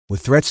With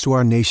threats to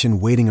our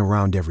nation waiting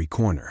around every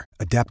corner,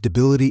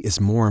 adaptability is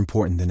more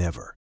important than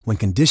ever. When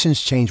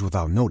conditions change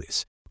without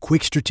notice,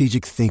 quick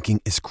strategic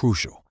thinking is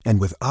crucial.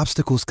 And with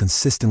obstacles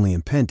consistently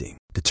impending,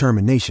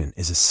 determination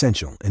is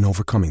essential in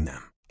overcoming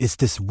them. It's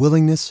this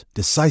willingness,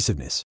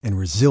 decisiveness, and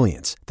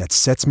resilience that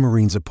sets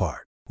Marines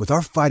apart. With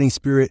our fighting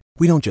spirit,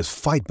 we don't just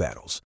fight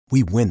battles,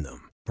 we win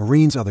them.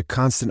 Marines are the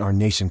constant our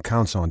nation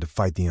counts on to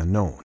fight the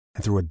unknown.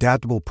 And through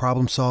adaptable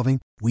problem solving,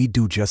 we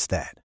do just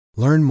that.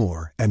 Learn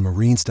more at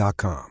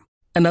marines.com.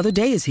 Another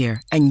day is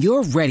here, and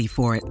you're ready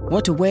for it.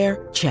 What to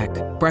wear? Check.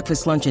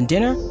 Breakfast, lunch, and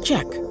dinner?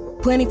 Check.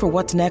 Planning for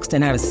what's next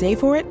and how to save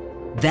for it?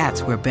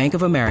 That's where Bank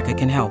of America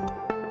can help.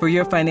 For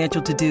your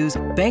financial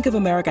to-dos, Bank of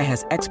America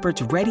has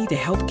experts ready to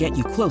help get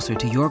you closer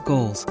to your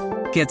goals.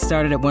 Get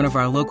started at one of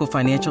our local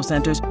financial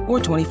centers or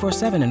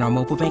 24/7 in our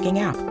mobile banking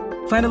app.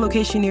 Find a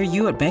location near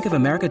you at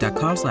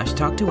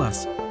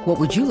bankofamerica.com/talktous. What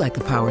would you like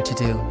the power to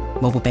do?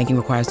 Mobile banking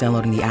requires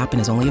downloading the app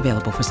and is only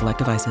available for select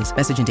devices.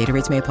 Message and data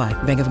rates may apply.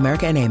 Bank of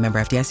America N.A., member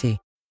FDIC.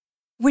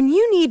 When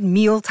you need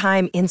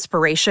mealtime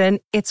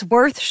inspiration, it's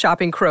worth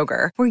shopping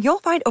Kroger, where you'll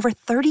find over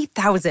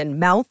 30,000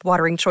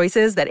 mouth-watering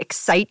choices that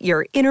excite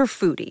your inner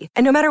foodie.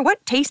 And no matter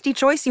what tasty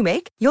choice you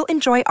make, you'll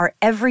enjoy our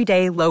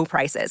everyday low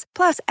prices,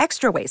 plus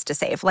extra ways to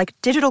save, like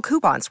digital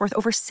coupons worth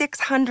over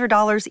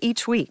 $600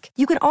 each week.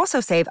 You can also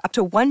save up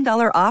to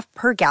 $1 off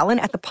per gallon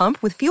at the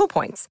pump with fuel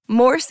points.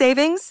 More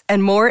savings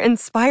and more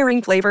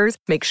inspiring flavors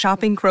make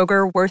shopping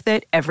Kroger worth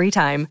it every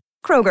time.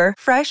 Kroger,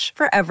 fresh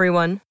for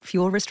everyone.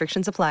 Fuel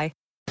restrictions apply.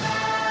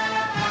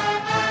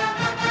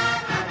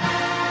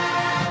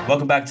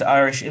 Welcome back to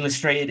Irish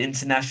Illustrated.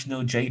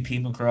 International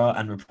JP McGrath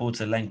and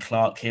reporter Len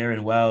Clark here.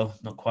 And well,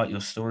 not quite your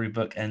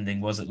storybook ending,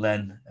 was it,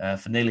 Len?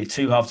 For nearly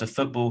two halves of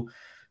football,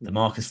 the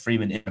Marcus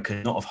Freeman era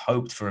could not have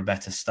hoped for a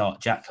better start.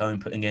 Jack Cohn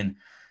putting in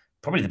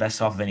probably the best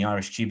half of any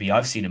Irish QB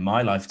I've seen in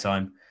my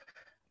lifetime.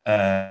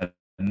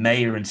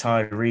 Mayer and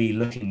Tyree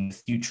looking at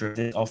the future of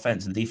this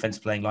offense and defense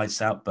playing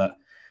lights out, but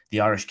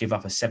the Irish give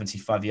up a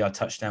 75-yard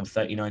touchdown with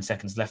 39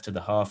 seconds left of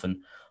the half, and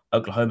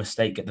Oklahoma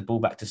State get the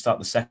ball back to start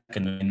the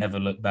second and never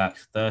look back.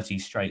 30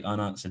 straight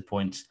unanswered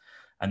points,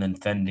 and then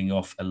fending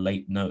off a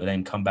late Notre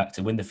Dame comeback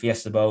to win the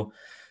Fiesta Bowl.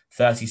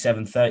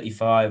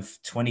 37-35,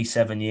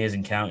 27 years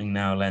and counting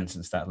now, Len,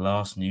 since that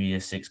last New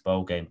Year's Six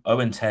bowl game.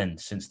 0-10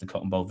 since the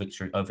Cotton Bowl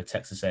victory over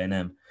Texas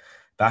A&M.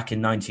 Back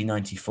in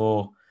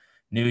 1994,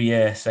 New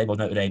Year, same old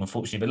Notre Dame,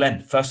 unfortunately. But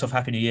Len, first off,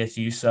 Happy New Year to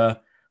you, sir.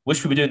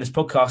 Wish we were doing this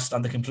podcast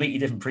under completely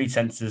different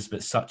pretenses,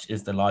 but such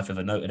is the life of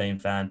a Notre Dame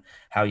fan.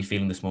 How are you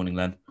feeling this morning,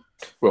 Len?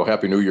 Well,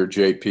 Happy New Year,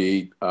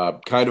 JP.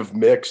 Kind of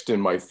mixed in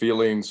my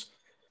feelings,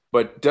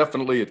 but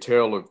definitely a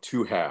tale of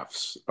two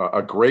halves.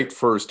 A great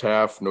first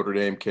half. Notre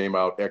Dame came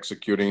out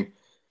executing.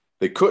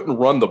 They couldn't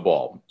run the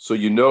ball. So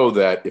you know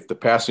that if the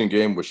passing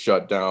game was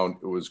shut down,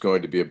 it was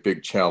going to be a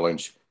big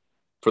challenge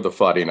for the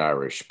Fighting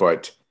Irish.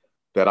 But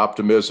that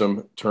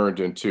optimism turned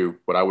into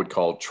what I would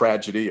call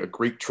tragedy, a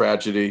Greek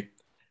tragedy.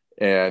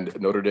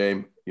 And Notre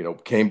Dame,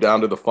 came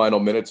down to the final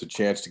minutes, a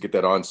chance to get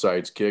that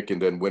onside kick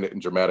and then win it in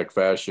dramatic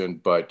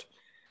fashion. But,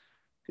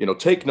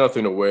 take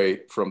nothing away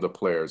from the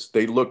players.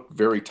 They looked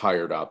very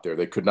tired out there.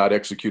 They could not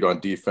execute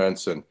on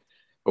defense. And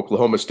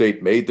Oklahoma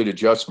State made the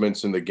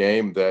adjustments in the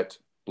game that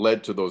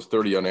led to those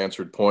 30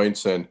 unanswered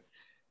points. And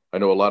I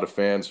know a lot of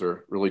fans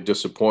are really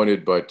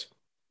disappointed, but,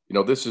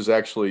 this is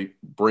actually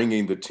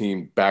bringing the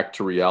team back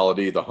to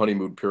reality. The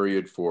honeymoon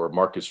period for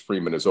Marcus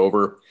Freeman is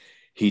over.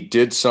 He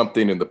did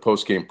something in the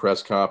post-game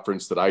press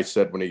conference that I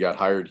said when he got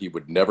hired he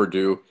would never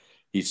do.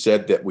 He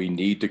said that we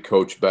need to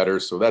coach better.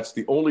 So that's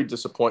the only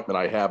disappointment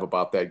I have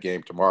about that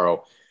game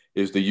tomorrow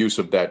is the use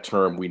of that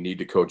term, we need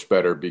to coach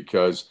better,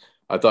 because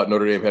I thought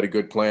Notre Dame had a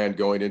good plan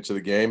going into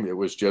the game. It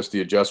was just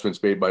the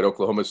adjustments made by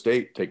Oklahoma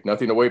State. Take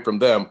nothing away from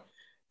them.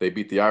 They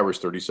beat the Irish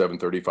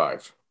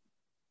 37-35.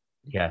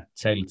 Yeah,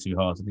 totally too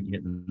hard. I think you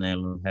hit the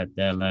nail on the head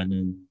there, Len.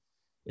 And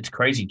it's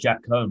crazy, Jack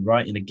Cohn,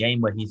 right, in a game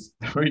where he's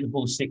threw the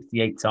ball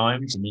 68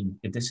 times. I mean,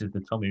 if this is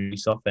the Tommy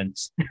Rees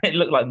offense, it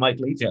looked like Mike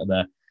Leach out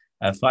there.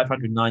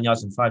 509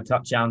 yards and 5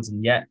 touchdowns,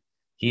 and yet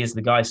he is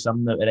the guy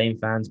some Notre Dame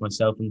fans,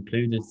 myself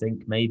included,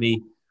 think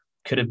maybe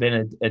could have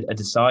been a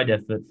decider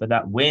for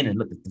that win. And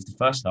look, the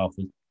first half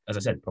was, as I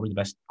said, probably the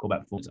best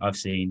quarterback performance I've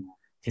seen.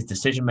 His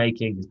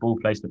decision-making, his ball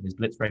placement, his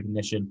blitz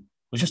recognition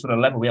was just on a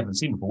level we haven't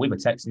seen before. We were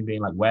texting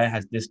being like, where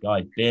has this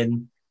guy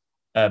been?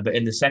 But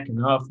in the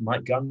second half,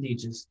 Mike Gundy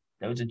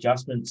there was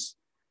adjustments,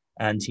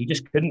 and he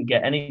just couldn't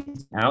get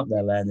anything out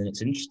there, Len. And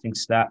it's an interesting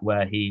stat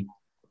where he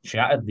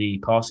shattered the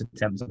pass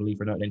attempts, I believe,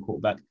 for a Notre Dame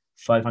quarterback.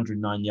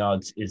 509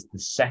 yards is the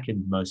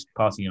second most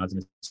passing yards in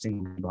a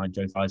single game behind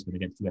Joe Theismann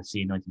against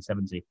USC in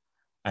 1970.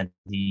 And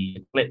he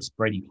eclipsed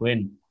Brady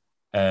Quinn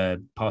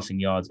passing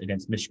yards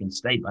against Michigan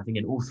State. But I think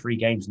in all 3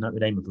 games, Notre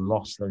Dame have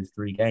lost those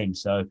 3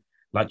 games. So,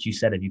 like you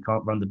said, if you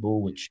can't run the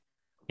ball, which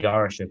the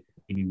Irish are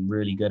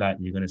really good at,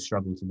 you're going to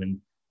struggle to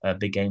win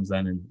big games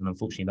then. And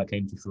unfortunately, that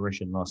came to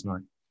fruition last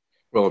night.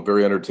 Well, a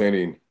very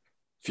entertaining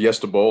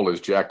Fiesta Bowl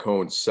as Jack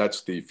Coan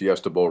sets the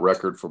Fiesta Bowl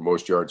record for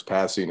most yards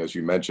passing, as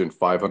you mentioned,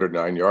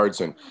 509 yards,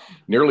 and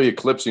nearly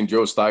eclipsing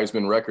Joe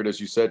Theismann record,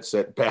 as you said,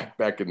 set back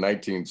in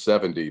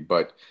 1970.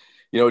 But,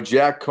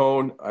 Jack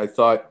Coan, I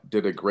thought,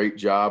 did a great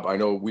job. I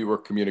know we were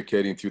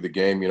communicating through the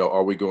game,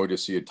 are we going to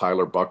see a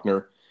Tyler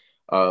Buchner?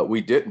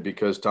 We didn't,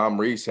 because Tom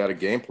Rees had a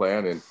game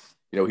plan, and,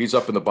 he's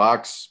up in the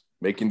box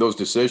making those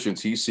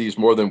decisions. He sees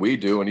more than we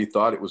do, and he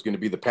thought it was going to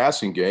be the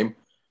passing game.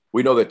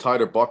 We know that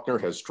Tyler Buchner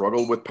has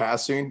struggled with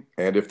passing,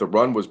 and if the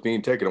run was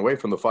being taken away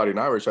from the Fighting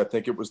Irish, I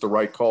think it was the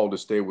right call to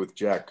stay with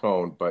Jack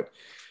Coan. But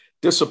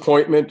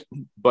disappointment,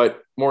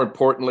 but more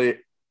importantly,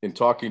 in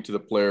talking to the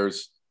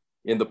players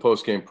in the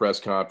post-game press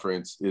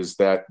conference, is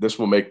that this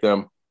will make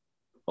them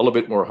a little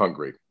bit more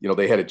hungry.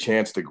 They had a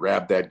chance to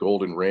grab that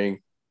golden ring,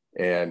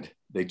 and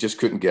they just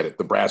couldn't get it,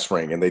 the brass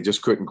ring, and they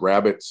just couldn't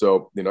grab it.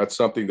 So, that's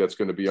something that's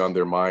going to be on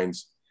their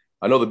minds.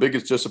 I know the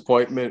biggest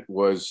disappointment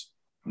was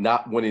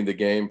not winning the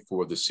game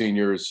for the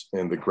seniors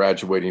and the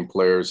graduating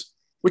players,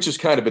 which is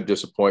kind of a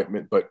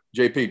disappointment. But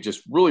JP,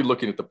 just really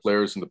looking at the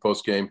players in the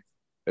postgame,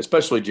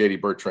 especially JD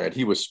Bertrand,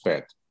 he was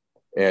spent.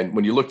 And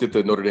when you looked at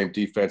the Notre Dame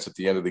defense at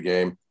the end of the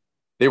game,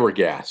 they were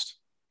gassed.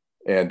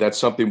 And that's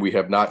something we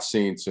have not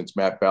seen since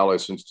Matt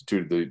Ballas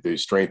instituted the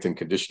strength and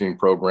conditioning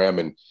program.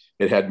 And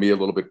it had me a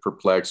little bit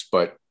perplexed,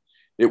 but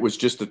it was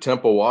just the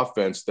tempo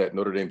offense that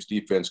Notre Dame's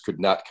defense could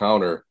not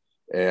counter.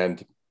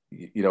 And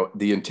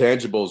the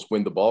intangibles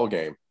win the ball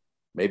game.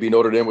 Maybe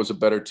Notre Dame was a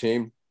better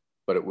team,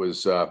 but it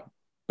was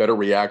better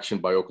reaction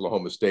by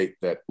Oklahoma State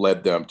that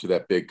led them to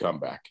that big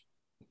comeback.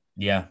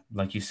 Yeah,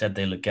 like you said,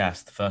 they looked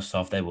gassed. The first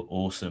half, they were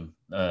awesome.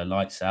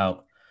 Lights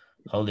out,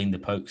 holding the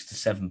Pokes to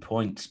 7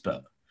 points.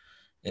 But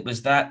it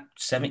was that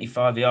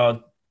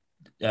 75-yard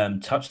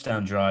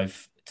touchdown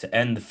drive to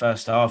end the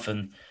first half,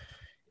 and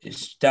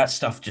that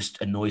stuff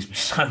just annoys me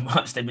so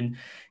much.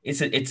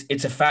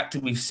 It's a factor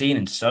we've seen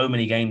in so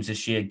many games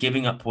this year,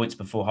 giving up points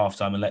before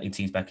halftime and letting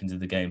teams back into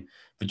the game.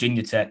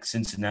 Virginia Tech,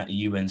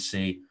 Cincinnati,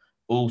 UNC,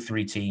 all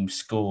three teams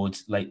scored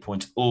late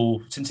points.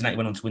 Cincinnati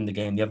went on to win the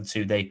game. The other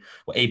two, they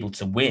were able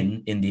to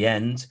win in the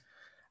end.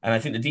 And I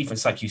think the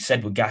defense, like you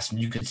said, were gassed,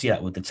 and you could see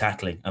that with the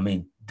tackling. I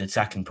mean, the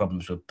tackling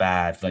problems were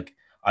bad. Like,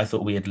 I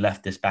thought we had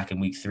left this back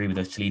in week 3 with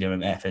those Toledo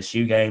and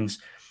FSU games.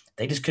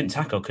 They just couldn't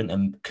tackle,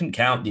 couldn't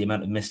count the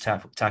amount of missed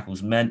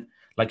tackles meant.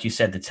 Like you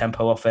said, the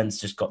tempo offense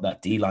just got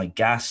that D-line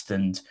gassed.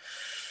 And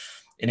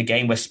in a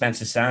game where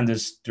Spencer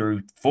Sanders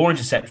threw 4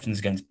 interceptions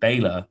against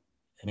Baylor,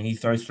 I mean, he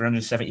throws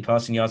 370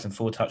 passing yards and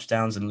 4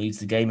 touchdowns and leads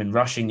the game in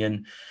rushing.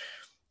 And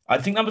I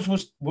think that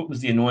was what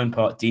was the annoying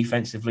part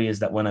defensively, is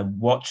that when I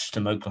watched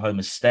them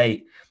Oklahoma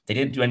State, they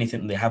didn't do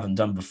anything that they haven't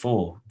done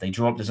before. They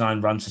drop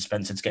design runs to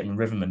Spencer to get him in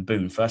rhythm, and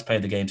boom, first play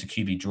of the game to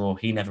QB draw.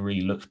 He never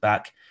really looked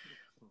back.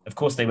 Of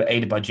course, they were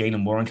aided by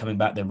Jalen Warren coming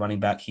back, their running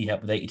back. He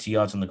helped with 82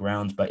 yards on the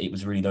ground, but it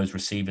was really those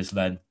receivers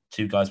led.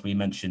 2 guys we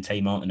mentioned,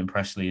 Tay Martin and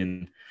Presley,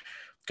 and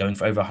going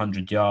for over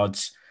 100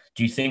 yards.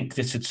 Do you think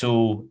this at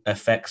all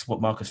affects what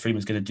Marcus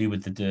Freeman's going to do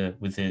with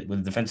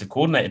the defensive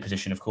coordinator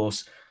position? Of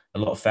course, a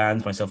lot of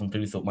fans, myself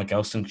included, thought Mike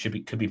Elston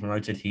could be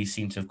promoted. He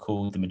seemed to have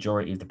called the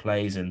majority of the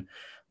plays, and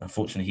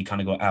unfortunately, he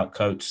kind of got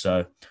out-coached.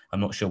 So I'm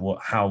not sure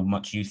how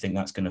much you think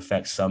that's going to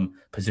affect some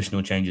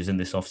positional changes in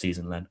this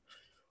offseason, Len.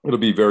 It'll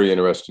be very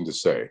interesting to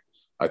say.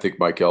 I think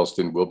Mike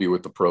Elston will be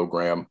with the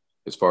program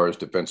as far as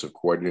defensive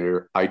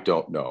coordinator. I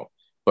don't know.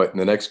 But in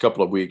the next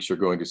couple of weeks, you're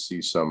going to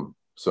see some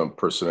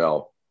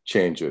personnel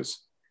changes.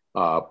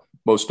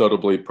 Most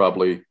notably,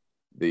 probably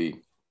the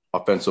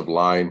offensive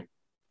line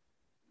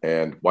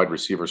and wide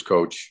receivers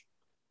coach.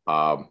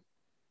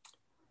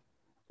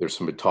 There's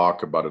some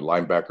talk about a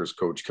linebackers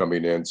coach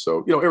coming in.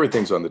 So,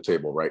 everything's on the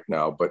table right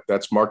now. But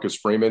that's Marcus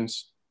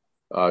Freeman's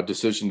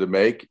decision to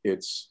make.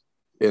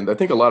 And I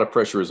think a lot of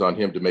pressure is on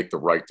him to make the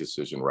right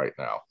decision right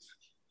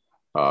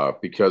now,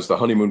 because the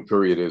honeymoon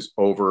period is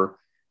over.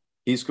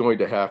 He's going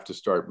to have to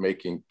start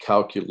making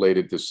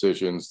calculated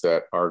decisions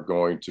that are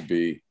going to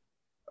be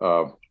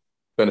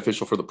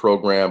beneficial for the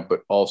program,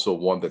 but also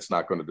one that's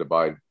not going to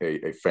divide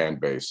a fan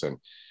base. And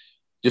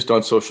just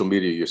on social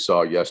media, you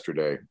saw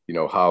yesterday,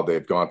 how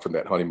they've gone from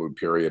that honeymoon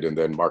period, and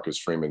then Marcus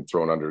Freeman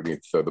thrown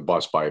underneath the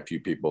bus by a few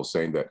people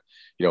saying that,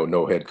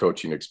 no head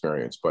coaching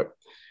experience. But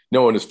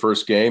in his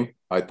first game,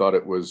 I thought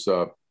it was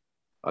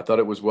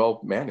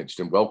well managed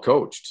and well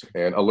coached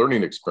and a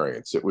learning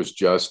experience. It was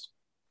just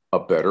a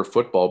better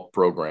football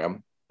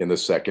program in the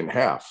second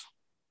half.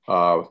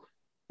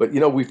 But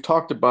we've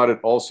talked about it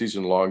all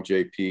season long,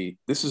 JP.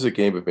 This is a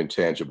game of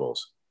intangibles.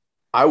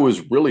 I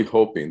was really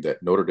hoping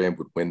that Notre Dame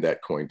would win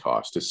that coin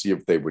toss to see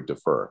if they would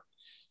defer.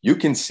 You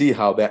can see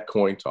how that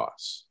coin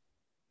toss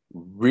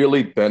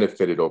really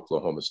benefited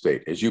Oklahoma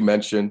State. As you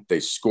mentioned,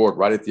 they scored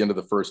right at the end of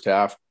the first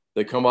half.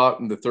 They come out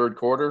in the third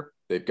quarter.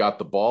 They've got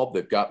the ball.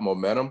 They've got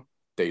momentum.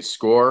 They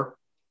score.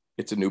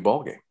 It's a new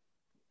ball game.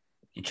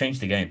 It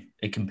changed the game.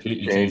 It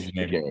completely changed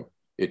the game.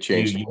 It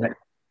changed the game.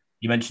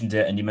 You mentioned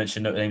it, and you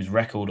mentioned Notre Dame's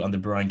record under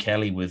Brian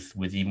Kelly with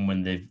even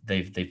when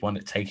they've won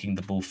it taking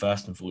the ball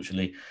first.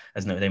 Unfortunately,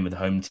 as Notre Dame with the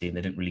home team,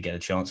 they didn't really get a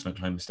chance. And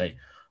Oklahoma State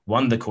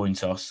won the coin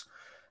toss.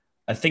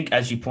 I think,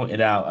 as you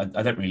pointed out,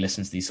 I don't really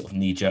listen to these sort of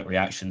knee-jerk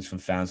reactions from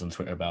fans on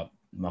Twitter about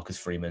Marcus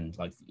Freeman.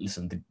 Like,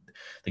 listen,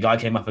 the guy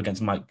came up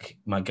against Mike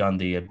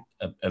Gundy,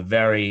 a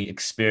very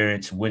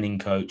experienced, winning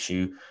coach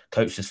who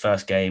coached his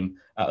first game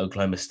at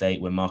Oklahoma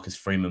State when Marcus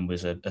Freeman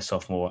was a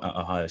sophomore at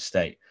Ohio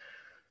State.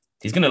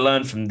 He's going to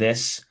learn from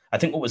this. I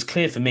think what was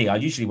clear for me,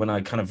 when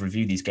I kind of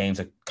review these games,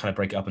 I kind of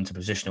break it up into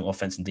positional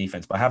offense and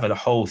defense, but I have a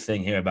whole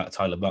thing here about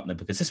Tyler Buchner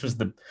because this was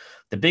the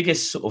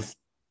biggest sort of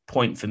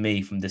point for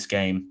me from this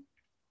game.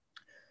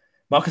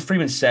 Marcus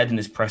Freeman said in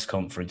his press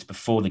conference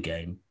before the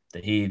game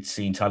that he had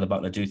seen Tyler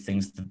Buchner do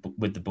things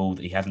with the ball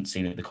that he hadn't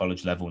seen at the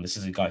college level. And this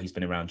is a guy who's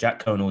been around Jack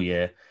Cohn all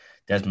year,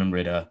 Desmond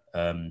Ridder,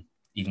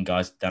 even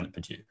guys down at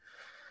Purdue.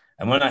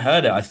 And when I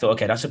heard it, I thought,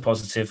 okay, that's a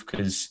positive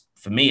because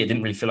for me, it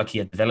didn't really feel like he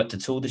had developed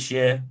at all this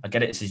year. I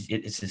get it.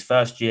 It's his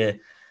first year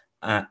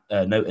at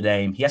Notre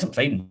Dame. He hasn't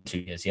played in 2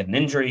 years. He had an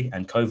injury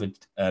and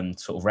COVID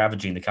sort of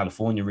ravaging the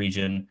California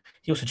region.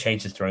 He also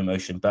changed his throw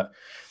motion, but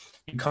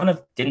you kind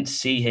of didn't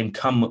see him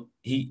come.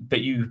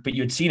 But you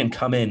had seen him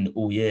come in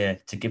all year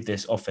to give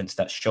this offense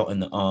that shot in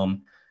the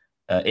arm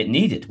it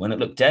needed when it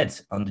looked dead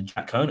under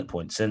Jack Cohn at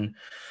points. And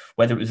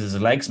whether it was his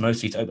legs,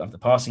 mostly to open up the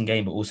passing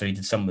game, but also he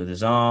did some with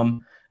his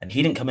arm. And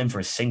he didn't come in for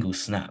a single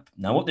snap.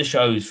 Now, what this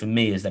shows for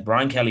me is that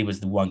Brian Kelly was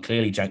the one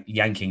clearly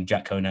yanking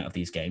Jack Cohn out of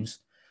these games.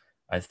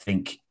 I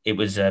think it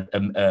was a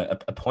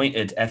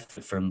pointed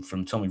effort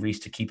from Tommy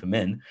Rees to keep him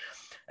in.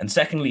 And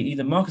secondly,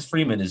 either Marcus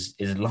Freeman is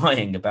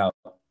lying about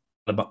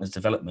Buchner's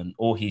development,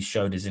 or he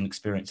showed his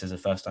inexperience as a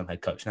first-time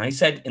head coach. Now, he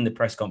said in the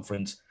press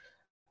conference,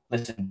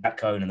 listen, Jack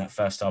Cohn in that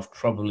first half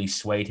probably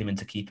swayed him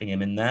into keeping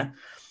him in there.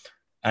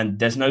 And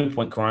there's no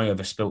point crying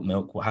over spilt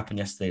milk. What happened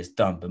yesterday is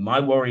done. But my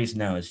worries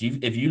now is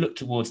if you look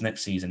towards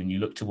next season and you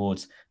look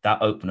towards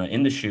that opener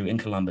in the shoe in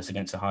Columbus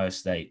against Ohio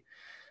State,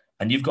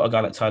 and you've got a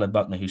guy like Tyler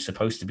Buchner who's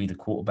supposed to be the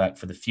quarterback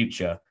for the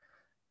future,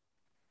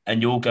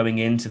 and you're going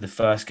into the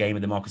first game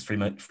of the Marcus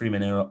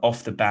Freeman era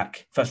off the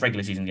back, first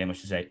regular season game, I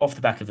should say, off the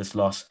back of this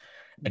loss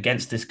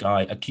against this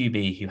guy, a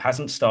QB who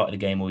hasn't started a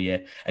game all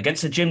year,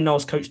 against a Jim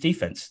Knowles coach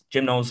defense.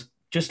 Jim Knowles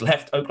just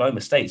left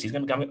Oklahoma State. So he's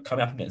going to come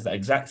up against that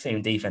exact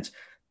same defense.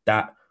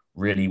 That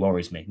really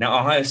worries me. Now,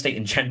 Ohio State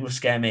in general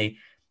scare me.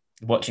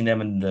 Watching them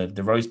in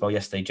the Rose Bowl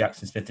yesterday,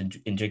 Jackson Smith and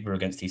Jigba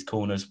against these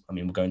corners. I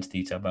mean, we'll go into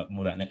detail about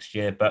more of that next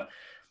year. But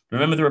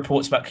remember the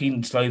reports about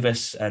Keaton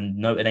Slovis and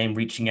Notre Dame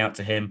reaching out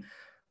to him.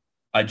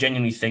 I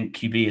genuinely think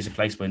QB is a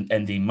place where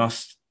ND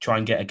must try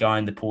and get a guy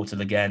in the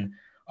portal again.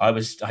 I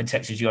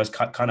texted you guys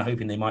kind of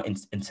hoping they might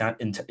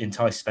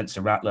entice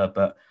Spencer Rattler,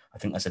 but I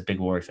think that's a big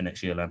worry for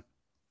next year, Len.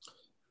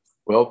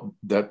 Well,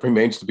 that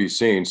remains to be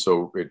seen.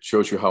 So it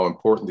shows you how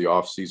important the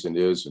offseason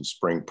is in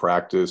spring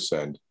practice.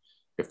 And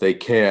if they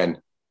can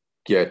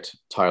get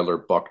Tyler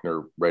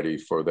Buchner ready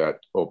for that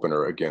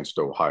opener against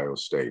Ohio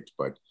State.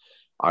 But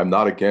I'm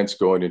not against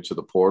going into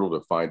the portal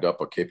to find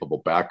up a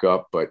capable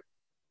backup. But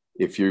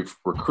if you've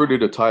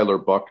recruited a Tyler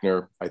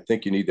Buchner, I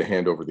think you need to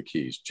hand over the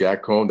keys.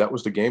 Jack Cohn, that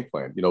was the game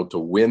plan, to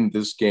win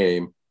this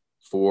game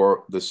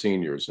for the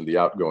seniors and the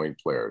outgoing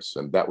players.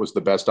 And that was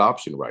the best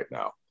option right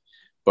now.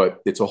 But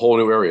it's a whole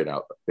new area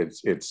now.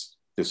 This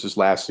is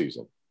last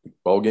season. The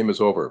ball game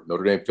is over.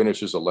 Notre Dame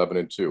finishes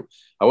 11-2.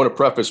 I want to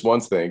preface one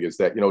thing is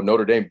that,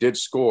 Notre Dame did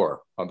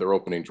score on their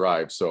opening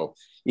drive. So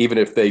even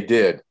if they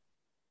did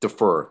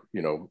defer,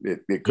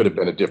 it could have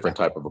been a different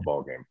type of a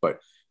ball game. But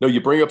no,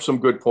 you bring up some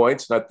good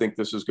points. And I think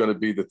this is going to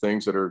be the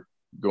things that are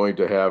going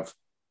to have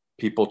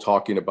people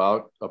talking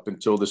about up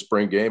until the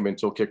spring game,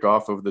 until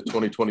kickoff of the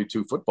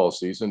 2022 football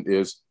season,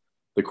 is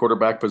the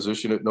quarterback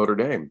position at Notre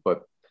Dame.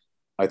 But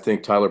I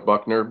think Tyler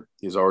Buchner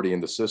is already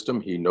in the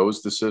system. He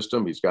knows the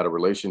system. He's got a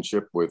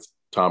relationship with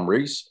Tom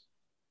Rees.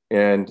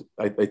 And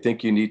I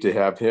think you need to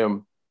have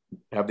him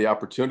have the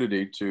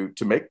opportunity to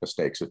make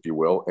mistakes, if you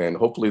will. And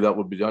hopefully that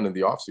will be done in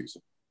the offseason.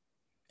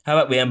 How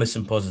about we end with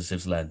some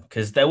positives, Len?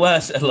 Because there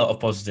were a lot of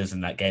positives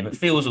in that game. It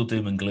feels all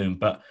doom and gloom,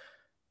 but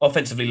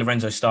offensively,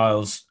 Lorenzo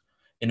Styles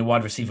in a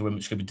wide receiver room,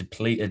 which could be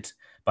depleted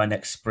by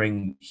next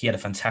spring. He had a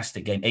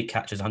fantastic game, 8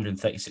 catches,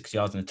 136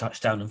 yards and a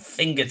touchdown, and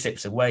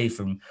fingertips away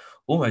from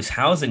almost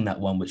housing that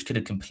one, which could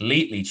have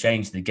completely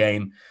changed the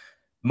game.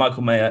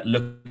 Michael Mayer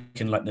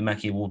looking like the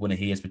Mackey Award winner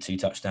he is with 2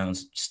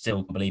 touchdowns.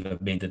 Still can't believe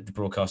it, being the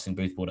broadcasting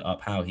booth brought it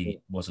up. How he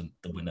wasn't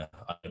the winner,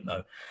 I don't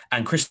know.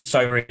 And Chris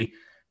Tyree,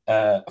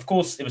 of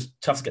course, it was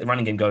tough to get the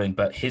running game going,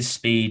 but his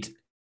speed,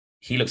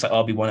 he looks like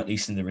RB1 at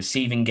least in the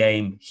receiving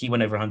game. He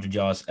went over 100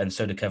 yards, and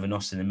so did Kevin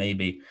Austin, and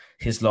maybe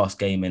his last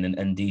game in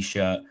an ND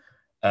shirt.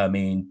 I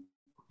mean,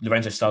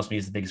 Lorenzo Styles for me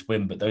is the biggest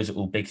win, but those are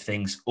all big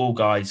things. All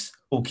guys,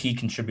 all key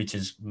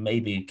contributors.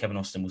 Maybe Kevin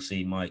Austin, we'll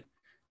see, might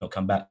not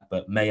come back,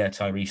 but Mayer,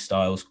 Tyree,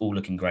 Styles, all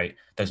looking great.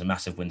 Those are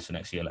massive wins for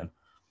next year, Len.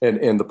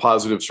 And the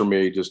positives for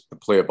me, just the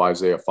play of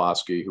Isaiah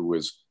Foskey, who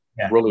was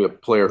really a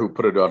player who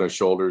put it on his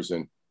shoulders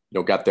and,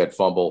 got that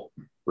fumble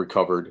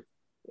recovered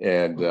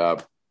and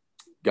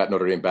got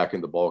Notre Dame back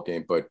in the ball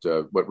game. But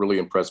what really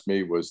impressed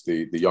me was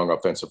the young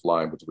offensive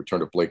line with the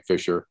return of Blake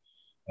Fisher.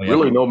 Oh, yeah.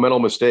 Really no mental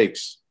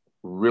mistakes,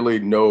 really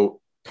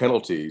no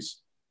penalties.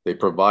 they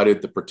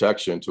provided the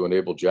protection to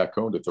enable Jack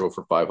Coan to throw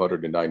for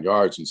 509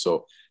 yards. And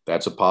so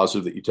that's a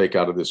positive that you take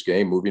out of this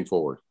game moving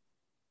forward.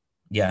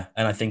 Yeah,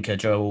 and I think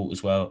Joe Alt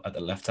as well at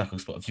the left tackle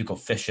spot. If you've got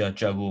Fisher,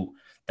 Joe Alt,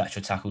 that's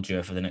your tackle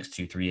duo for the next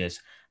 2-3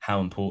 years.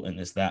 How important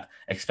is that,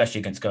 especially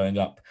against going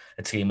up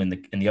a team in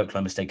the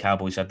Oklahoma State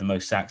Cowboys who have the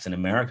most sacks in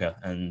America?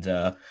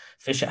 And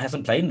Fisher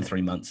hasn't played in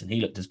 3 months, and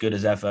he looked as good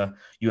as ever.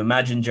 You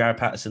imagine Jared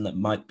Patterson, that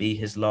might be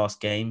his last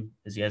game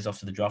as he heads off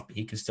to the draft, but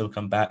he can still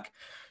come back.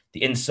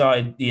 The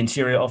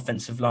interior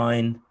offensive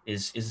line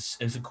is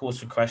a cause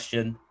for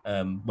question.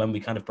 When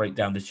we kind of break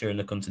down this year and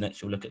look onto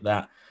next, we'll look at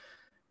that.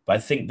 But I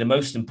think the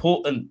most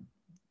important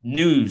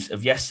news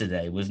of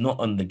yesterday was not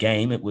on the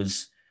game. It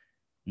was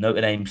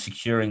Notre Dame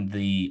securing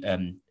the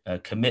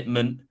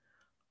commitment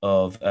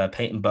of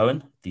Peyton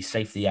Bowen, the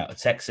safety out of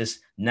Texas,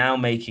 now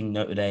making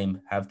Notre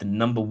Dame have the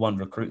number 1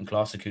 recruiting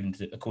class according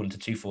to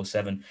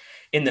 247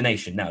 in the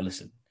nation. Now,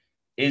 listen,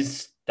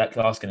 is that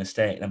class going to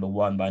stay at number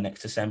 1 by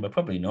next December?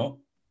 Probably not.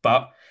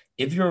 But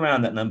if you're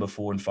around that number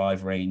 4 and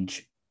 5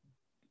 range,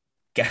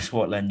 guess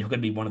what, Len? You're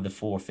going to be one of the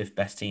 4 or 5th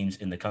best teams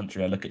in the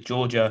country. I look at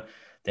Georgia.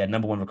 They had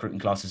number 1 recruiting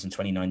classes in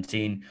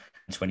 2019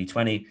 and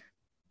 2020.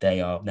 They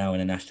are now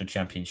in a national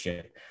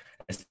championship.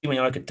 When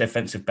you look at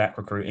defensive back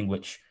recruiting,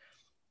 which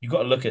you've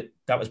got to look at,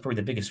 that was probably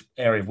the biggest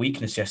area of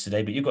weakness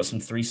yesterday, but you've got some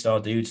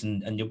 3-star dudes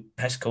and your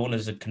best corner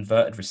is a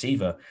converted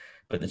receiver.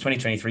 But the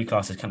 2023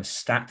 class is kind of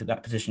stacked at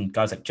that position.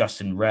 Guys like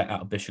Justin Rhett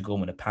out of Bishop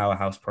Gorman, a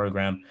powerhouse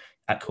program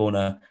at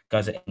corner,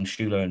 guys like Ian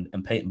Schuler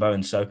and Peyton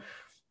Bowen. So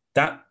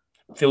that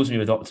fills me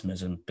with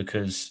optimism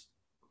because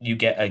you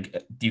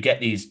get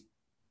these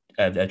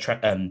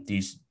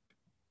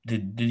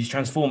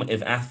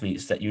transformative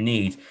athletes that you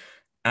need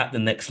at the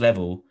next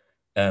level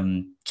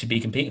to be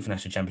competing for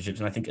national championships.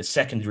 And I think a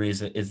secondary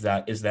is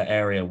that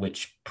area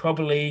which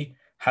probably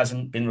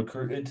hasn't been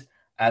recruited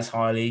as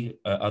highly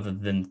other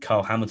than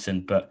Kyle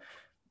Hamilton, but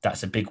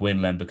that's a big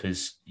win, Len,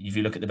 because if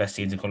you look at the best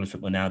teams in college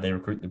football now, they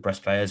recruit the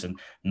best players, and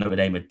Notre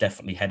Dame are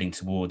definitely heading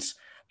towards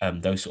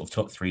those sort of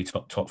top 3,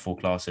 top 4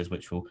 classes,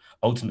 which will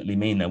ultimately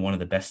mean they're one of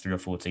the best 3 or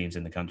 4 teams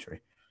in the country.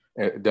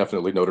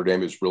 Definitely Notre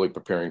Dame is really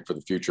preparing for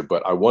the future.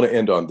 But I want to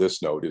end on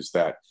this note is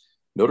that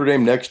Notre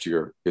Dame next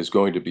year is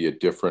going to be a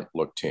different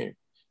look team.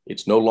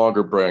 It's no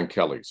longer Brian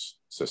Kelly's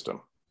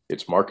system.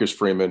 It's Marcus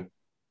Freeman,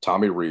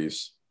 Tommy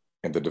Rees,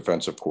 and the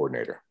defensive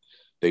coordinator.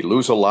 They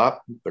lose a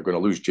lot. They're going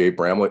to lose Jay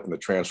Bramlett in the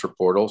transfer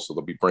portal, so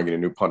they'll be bringing a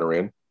new punter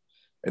in.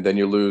 And then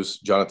you lose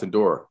Jonathan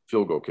Dorr,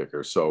 field goal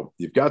kicker. So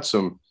you've got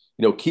some,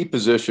 key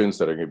positions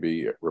that are going to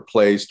be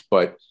replaced.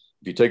 But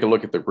if you take a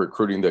look at the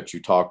recruiting that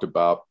you talked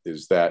about,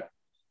 is that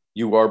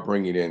you are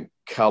bringing in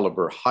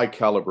high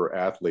caliber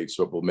athletes,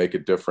 so it will make a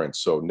difference.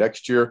 So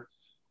next year,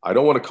 I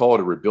don't want to call it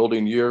a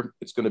rebuilding year.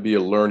 It's going to be a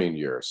learning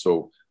year.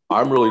 So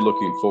I'm really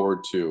looking forward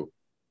to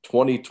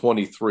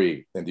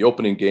 2023 and the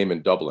opening game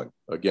in Dublin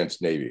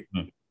against Navy,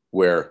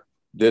 where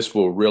this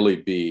will really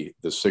be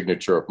the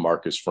signature of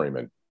Marcus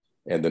Freeman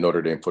and the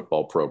Notre Dame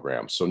football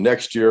program. So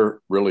next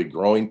year, really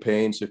growing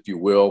pains, if you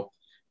will,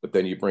 but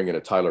then you bring in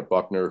a Tyler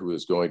Buckner, who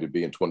is going to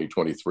be in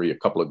 2023, a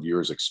couple of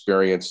years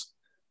experience.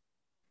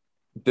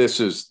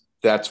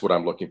 That's what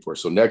I'm looking for.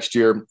 So next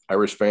year,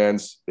 Irish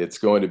fans, it's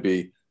going to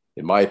be,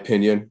 in my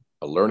opinion,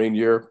 a learning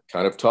year,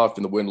 kind of tough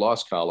in the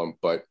win-loss column,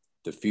 but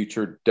the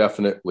future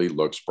definitely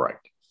looks bright.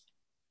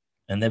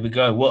 And there we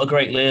go. What a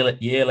great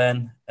year,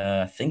 Len.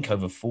 I think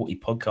over 40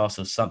 podcasts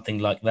or something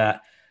like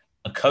that.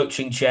 A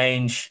coaching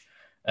change,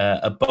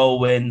 a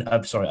bowl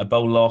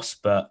loss,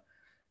 but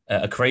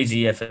a crazy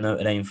year for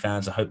Notre Dame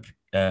fans. I hope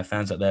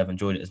fans out there have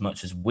enjoyed it as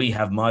much as we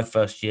have. My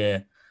first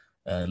year,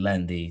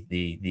 Len,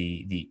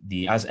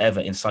 the as ever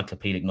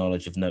encyclopedic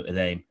knowledge of Notre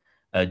Dame,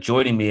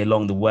 joining me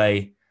along the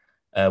way.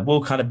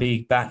 We'll kind of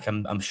be back,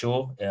 I'm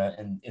sure,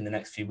 in the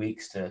next few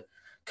weeks to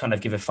kind of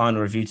give a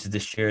final review to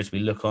this year as we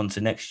look on to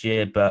next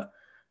year. But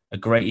a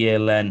great year,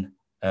 Len.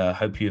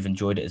 Hope you've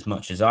enjoyed it as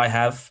much as I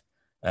have.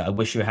 I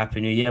wish you a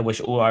happy new year. I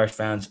wish all Irish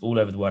fans all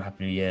over the world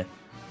happy new year.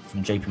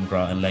 From JP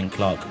McGrath and Len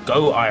Clark.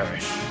 Go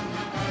Irish!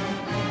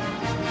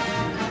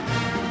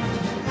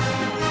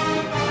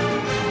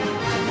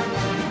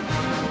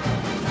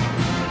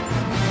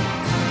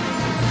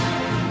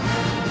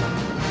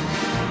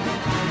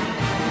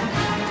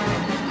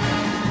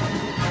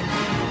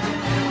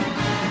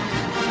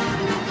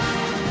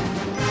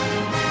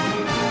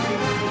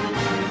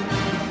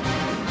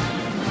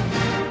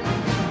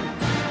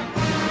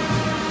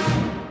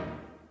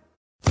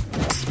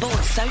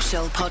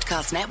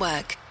 Podcast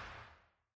Network.